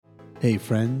Hey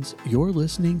friends, you're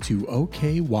listening to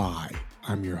OKY.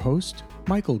 I'm your host,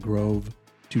 Michael Grove.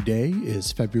 Today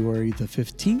is February the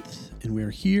 15th, and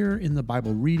we're here in the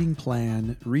Bible reading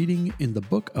plan, reading in the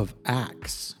book of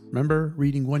Acts. Remember,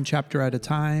 reading one chapter at a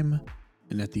time.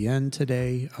 And at the end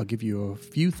today, I'll give you a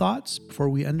few thoughts before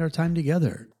we end our time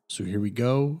together. So here we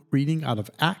go, reading out of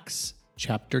Acts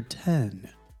chapter 10.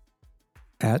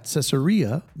 At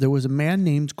Caesarea, there was a man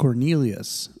named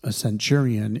Cornelius, a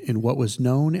centurion in what was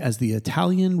known as the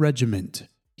Italian regiment.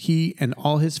 He and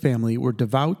all his family were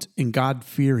devout and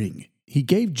God-fearing. He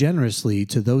gave generously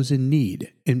to those in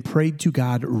need and prayed to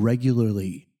God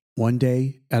regularly. One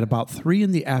day, at about 3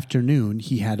 p.m,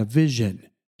 he had a vision.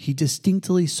 He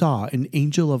distinctly saw an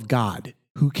angel of God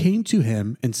who came to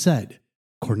him and said,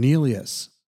 "Cornelius."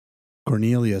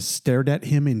 Cornelius stared at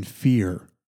him in fear.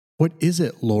 "What is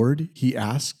it, Lord?" he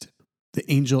asked.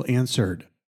 The angel answered,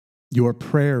 "Your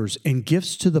prayers and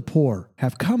gifts to the poor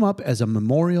have come up as a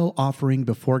memorial offering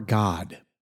before God.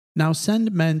 Now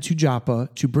send men to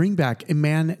Joppa to bring back a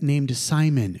man named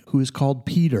Simon, who is called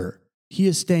Peter. He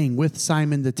is staying with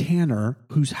Simon the tanner,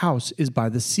 whose house is by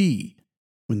the sea."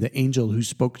 When the angel who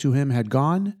spoke to him had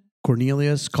gone,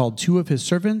 Cornelius called 2 of his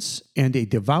servants and a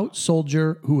devout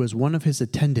soldier who was one of his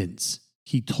attendants.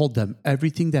 He told them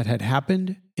everything that had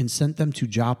happened and sent them to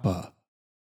Joppa.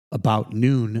 About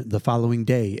noon the following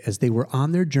day, as they were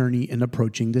on their journey and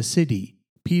approaching the city,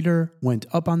 Peter went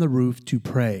up on the roof to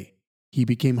pray. He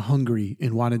became hungry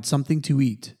and wanted something to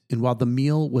eat, and while the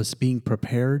meal was being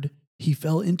prepared, he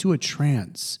fell into a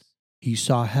trance. He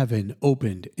saw heaven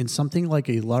opened and something like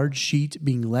a large sheet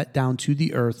being let down to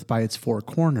the earth by its 4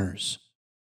 corners.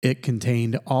 It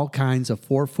contained all kinds of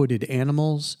 4-footed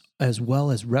animals, as well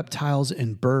as reptiles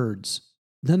and birds.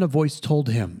 Then a voice told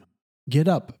him, "Get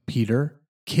up, Peter,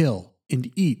 kill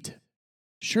and eat."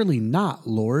 "Surely not,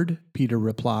 Lord," Peter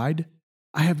replied.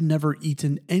 "I have never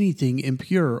eaten anything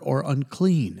impure or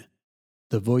unclean."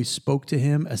 The voice spoke to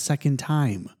him a second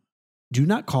time. "Do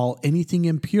not call anything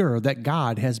impure that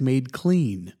God has made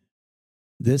clean."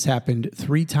 This happened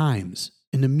 3 times,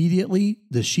 and immediately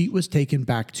the sheet was taken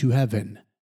back to heaven.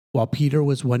 While Peter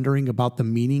was wondering about the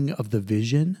meaning of the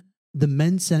vision, the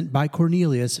men sent by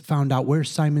Cornelius found out where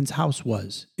Simon's house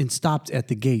was and stopped at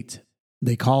the gate.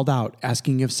 They called out,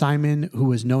 asking if Simon, who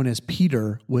was known as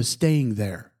Peter, was staying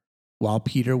there. While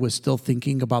Peter was still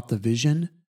thinking about the vision,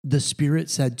 the Spirit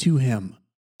said to him,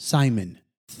 "Simon,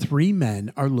 3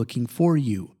 men are looking for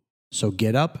you. So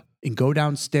get up and go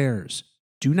downstairs.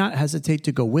 Do not hesitate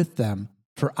to go with them,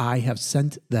 for I have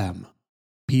sent them."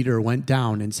 Peter went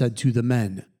down and said to the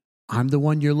men, "I'm the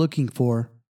one you're looking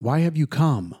for. Why have you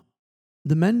come?"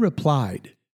 The men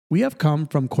replied, "We have come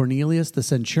from Cornelius the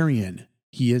centurion.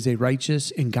 He is a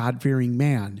righteous and God-fearing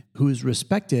man who is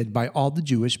respected by all the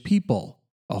Jewish people.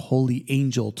 A holy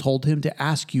angel told him to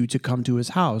ask you to come to his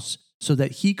house so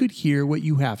that he could hear what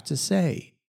you have to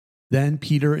say." Then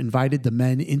Peter invited the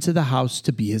men into the house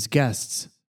to be his guests.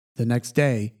 The next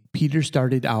day, Peter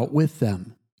started out with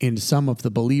them, and some of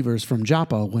the believers from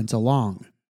Joppa went along.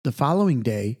 The following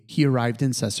day, he arrived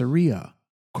in Caesarea.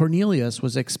 Cornelius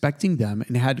was expecting them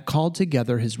and had called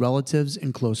together his relatives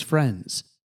and close friends.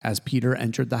 As Peter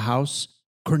entered the house,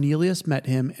 Cornelius met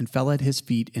him and fell at his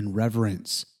feet in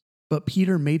reverence. But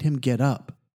Peter made him get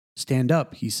up. "Stand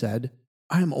up," he said.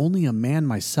 "I am only a man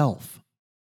myself."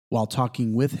 While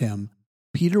talking with him,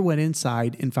 Peter went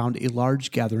inside and found a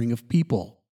large gathering of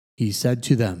people. He said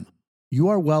to them, "You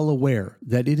are well aware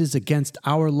that it is against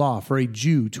our law for a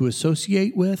Jew to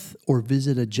associate with or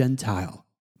visit a Gentile.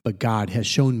 But God has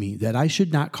shown me that I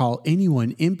should not call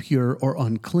anyone impure or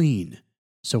unclean.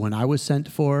 So when I was sent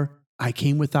for, I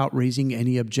came without raising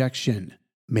any objection.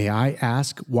 May I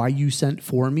ask why you sent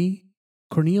for me?"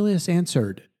 Cornelius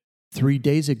answered, 3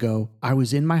 days ago, I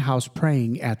was in my house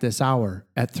praying at this hour,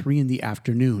 at 3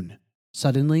 p.m.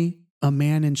 Suddenly, a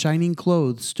man in shining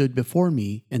clothes stood before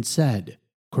me and said,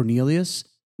 "Cornelius,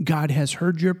 God has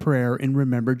heard your prayer and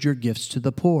remembered your gifts to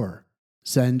the poor.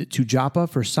 Send to Joppa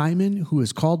for Simon, who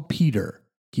is called Peter.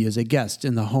 He is a guest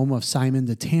in the home of Simon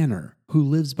the tanner, who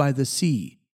lives by the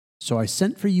sea. So I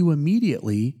sent for you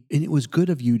immediately, and it was good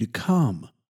of you to come.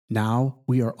 Now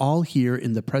we are all here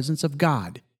in the presence of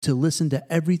God to listen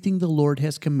to everything the Lord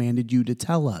has commanded you to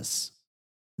tell us."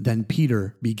 Then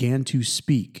Peter began to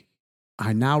speak.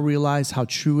 "I now realize how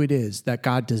true it is that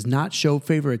God does not show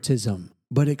favoritism,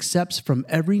 but accepts from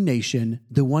every nation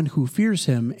the one who fears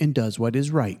him and does what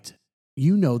is right.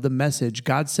 You know the message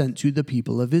God sent to the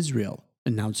people of Israel,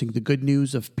 announcing the good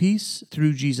news of peace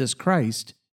through Jesus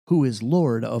Christ, who is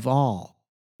Lord of all.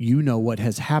 You know what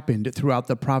has happened throughout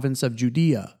the province of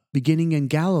Judea, beginning in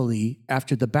Galilee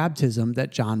after the baptism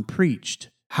that John preached,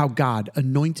 how God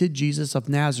anointed Jesus of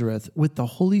Nazareth with the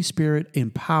Holy Spirit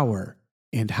and power,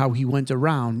 and how he went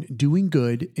around doing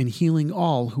good and healing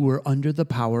all who were under the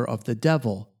power of the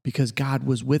devil, because God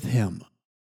was with him.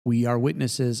 We are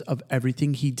witnesses of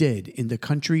everything he did in the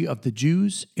country of the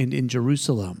Jews and in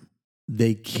Jerusalem.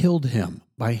 They killed him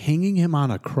by hanging him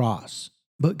on a cross,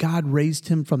 but God raised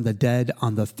him from the dead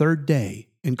on the third day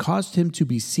and caused him to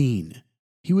be seen.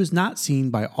 He was not seen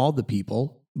by all the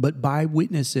people, but by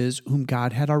witnesses whom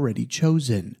God had already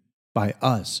chosen, by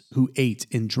us who ate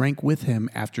and drank with him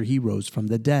after he rose from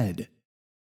the dead.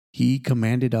 He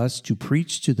commanded us to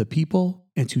preach to the people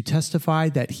and to testify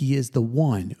that he is the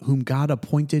one whom God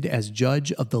appointed as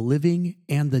judge of the living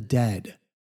and the dead.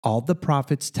 All the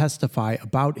prophets testify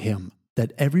about him,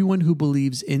 that everyone who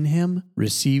believes in him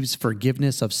receives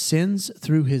forgiveness of sins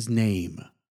through his name.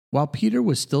 While Peter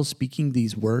was still speaking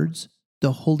these words,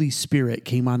 the Holy Spirit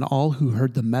came on all who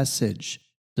heard the message.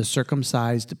 The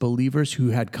circumcised believers who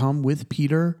had come with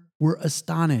Peter were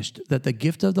astonished that the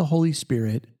gift of the Holy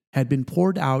Spirit had been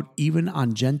poured out even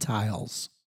on Gentiles,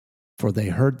 for they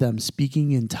heard them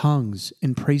speaking in tongues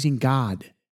and praising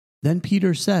God. Then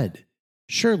Peter said,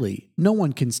 "Surely no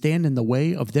one can stand in the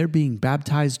way of their being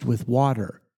baptized with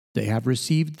water. They have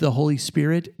received the Holy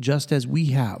Spirit just as we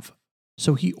have."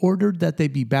 So he ordered that they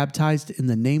be baptized in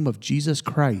the name of Jesus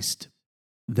Christ.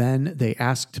 Then they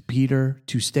asked Peter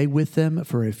to stay with them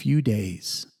for a few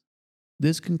days.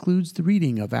 This concludes the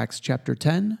reading of Acts chapter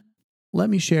 10. Let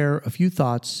me share a few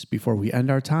thoughts before we end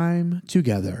our time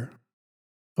together.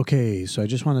 Okay, so I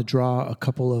just want to draw a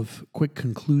couple of quick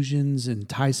conclusions and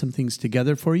tie some things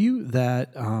together for you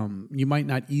that you might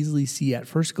not easily see at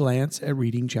first glance at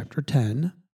reading chapter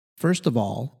 10. First of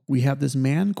all, we have this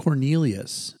man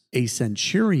Cornelius, a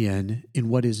centurion in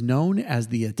what is known as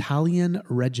the Italian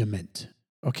regiment.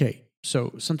 Okay,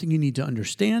 so something you need to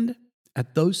understand,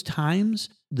 at those times,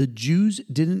 the Jews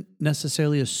didn't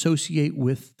necessarily associate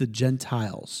with the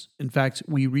Gentiles. In fact,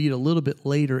 we read a little bit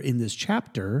later in this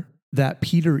chapter that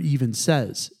Peter even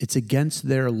says it's against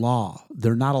their law.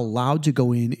 They're not allowed to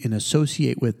go in and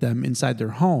associate with them inside their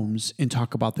homes and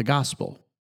talk about the gospel.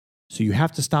 So you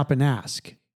have to stop and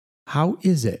ask, how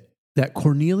is it that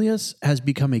Cornelius has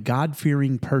become a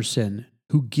God-fearing person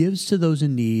who gives to those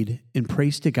in need and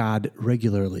prays to God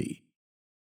regularly?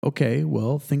 Okay,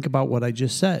 well, think about what I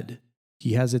just said.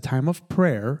 He has a time of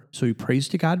prayer, so he prays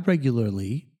to God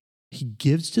regularly. He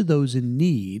gives to those in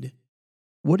need.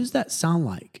 What does that sound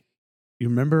like? You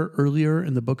remember earlier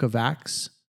in the book of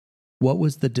Acts? What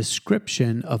was the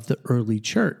description of the early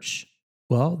church?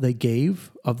 Well, they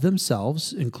gave of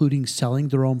themselves, including selling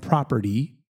their own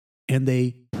property, and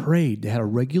they prayed. They had a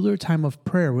regular time of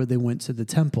prayer where they went to the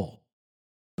temple.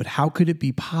 But how could it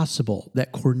be possible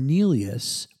that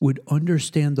Cornelius would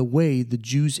understand the way the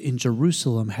Jews in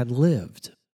Jerusalem had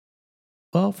lived?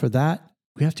 Well, for that,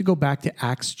 we have to go back to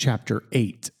Acts chapter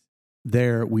 8.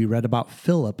 There, we read about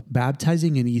Philip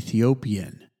baptizing an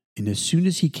Ethiopian. And as soon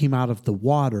as he came out of the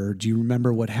water, do you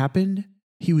remember what happened?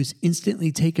 He was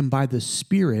instantly taken by the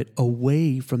Spirit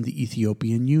away from the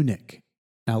Ethiopian eunuch.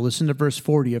 Now listen to verse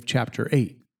 40 of chapter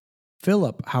 8.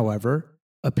 Philip, however,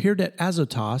 appeared at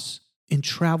Azotus and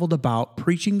traveled about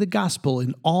preaching the gospel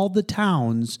in all the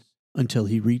towns until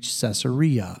he reached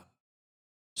Caesarea.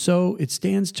 So it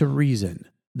stands to reason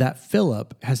that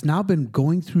Philip has now been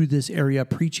going through this area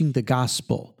preaching the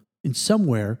gospel, and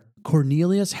somewhere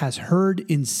Cornelius has heard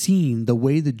and seen the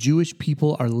way the Jewish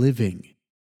people are living.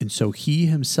 And so he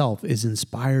himself is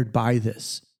inspired by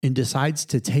this and decides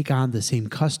to take on the same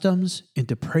customs and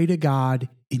to pray to God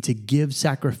and to give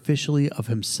sacrificially of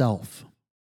himself.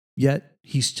 Yet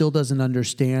he still doesn't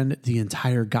understand the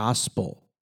entire gospel.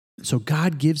 So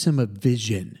God gives him a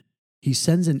vision. He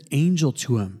sends an angel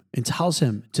to him and tells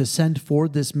him to send for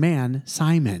this man,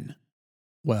 Simon.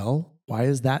 Well, why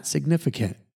is that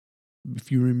significant?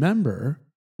 If you remember,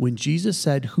 when Jesus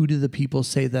said, "Who do the people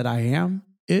say that I am?"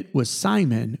 it was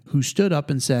Simon who stood up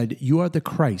and said, "You are the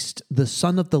Christ, the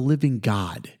Son of the living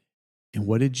God." And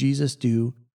what did Jesus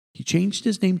do? He changed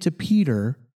his name to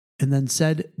Peter and then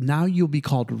said, "Now you'll be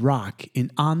called Rock,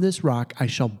 and on this rock I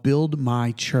shall build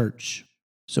my church."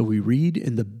 So we read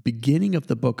in the beginning of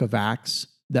the book of Acts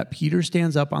that Peter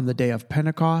stands up on the day of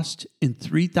Pentecost and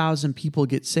 3,000 people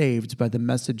get saved by the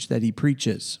message that he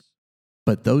preaches.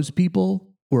 But those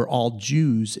people were all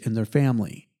Jews in their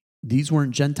family. These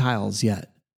weren't Gentiles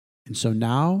yet. And so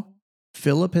now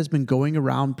Philip has been going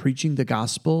around preaching the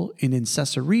gospel, and in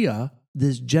Caesarea,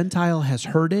 this Gentile has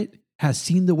heard it, has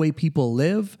seen the way people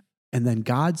live, and then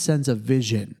God sends a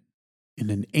vision.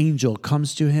 And an angel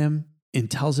comes to him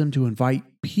and tells him to invite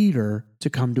Peter to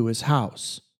come to his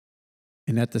house.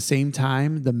 And at the same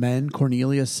time, the men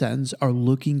Cornelius sends are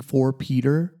looking for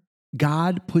Peter.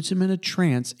 God puts him in a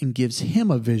trance and gives him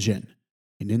a vision.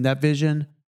 And in that vision,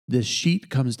 this sheet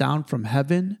comes down from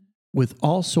heaven with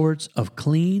all sorts of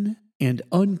clean and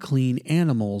unclean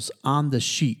animals on the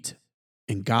sheet.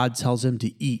 And God tells him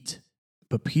to eat.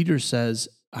 But Peter says,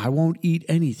 I won't eat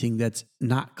anything that's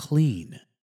not clean.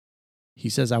 He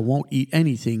says, I won't eat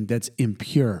anything that's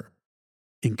impure.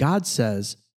 And God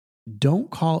says, don't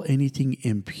call anything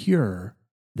impure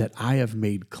that I have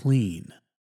made clean.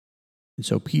 And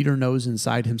so Peter knows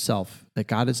inside himself that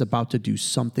God is about to do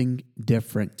something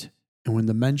different. And when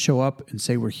the men show up and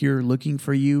say, we're here looking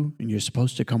for you and you're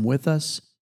supposed to come with us,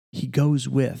 he goes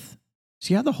with.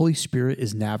 See how the Holy Spirit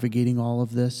is navigating all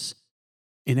of this?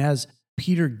 And as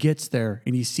Peter gets there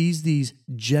and he sees these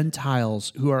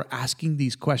Gentiles who are asking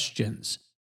these questions,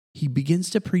 he begins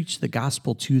to preach the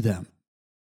gospel to them.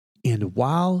 And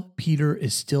while Peter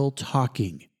is still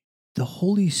talking, the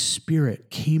Holy Spirit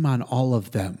came on all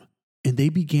of them, and they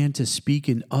began to speak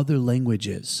in other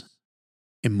languages.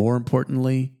 And more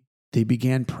importantly, they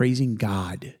began praising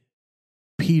God.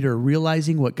 Peter,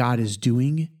 realizing what God is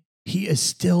doing, he is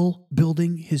still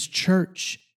building his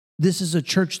church. This is a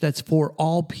church that's for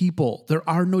all people. There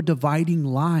are no dividing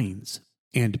lines.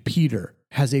 And Peter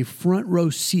has a front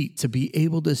row seat to be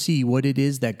able to see what it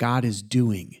is that God is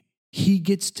doing. He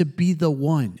gets to be the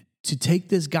one to take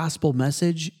this gospel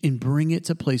message and bring it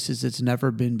to places it's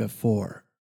never been before.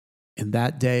 And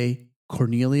that day,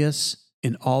 Cornelius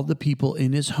and all the people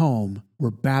in his home were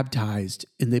baptized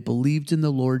and they believed in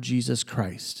the Lord Jesus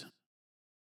Christ.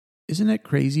 Isn't it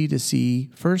crazy to see,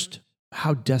 first,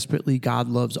 how desperately God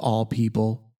loves all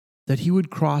people, that he would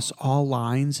cross all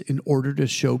lines in order to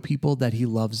show people that he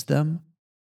loves them?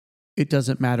 It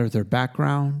doesn't matter their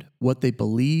background, what they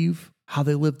believe, how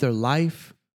they live their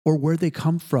life, or where they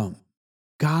come from.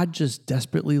 God just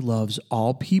desperately loves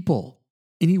all people,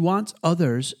 and he wants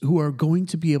others who are going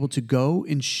to be able to go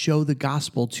and show the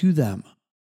gospel to them.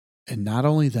 And not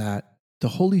only that, the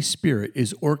Holy Spirit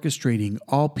is orchestrating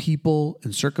all people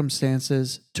and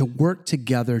circumstances to work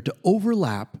together to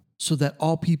overlap so that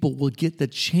all people will get the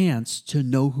chance to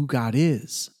know who God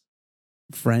is.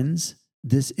 Friends,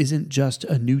 this isn't just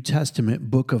a New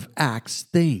Testament book of Acts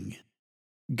thing.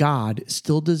 God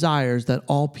still desires that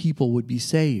all people would be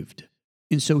saved.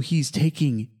 And so he's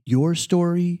taking your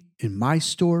story and my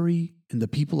story and the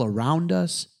people around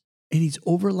us, and he's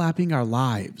overlapping our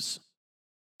lives.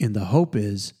 And the hope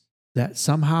is that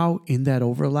somehow in that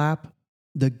overlap,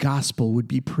 the gospel would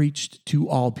be preached to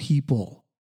all people.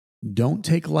 Don't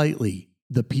take lightly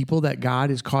the people that God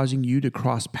is causing you to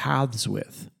cross paths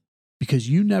with, because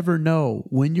you never know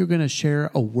when you're going to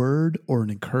share a word or an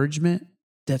encouragement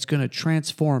that's going to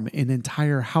transform an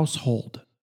entire household,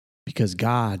 because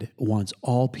God wants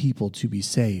all people to be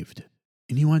saved,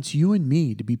 and he wants you and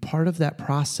me to be part of that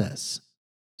process.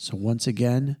 So once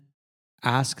again,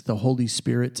 ask the Holy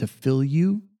Spirit to fill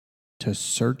you, to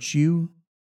search you,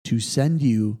 to send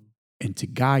you, and to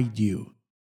guide you,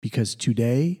 because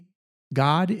today,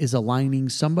 God is aligning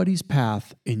somebody's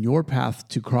path in your path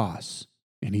to cross,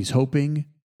 and he's hoping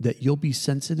that you'll be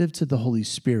sensitive to the Holy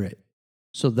Spirit,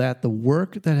 so that the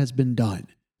work that has been done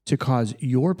to cause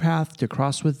your path to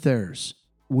cross with theirs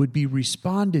would be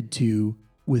responded to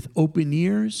with open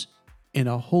ears and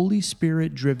a Holy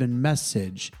Spirit-driven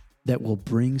message that will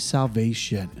bring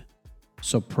salvation.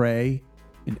 So pray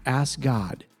and ask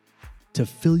God to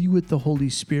fill you with the Holy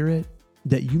Spirit,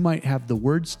 that you might have the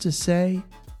words to say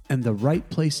and the right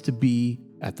place to be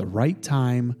at the right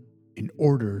time in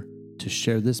order to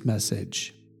share this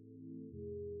message.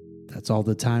 That's all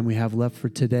the time we have left for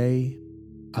today.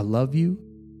 I love you,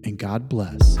 and God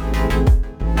bless.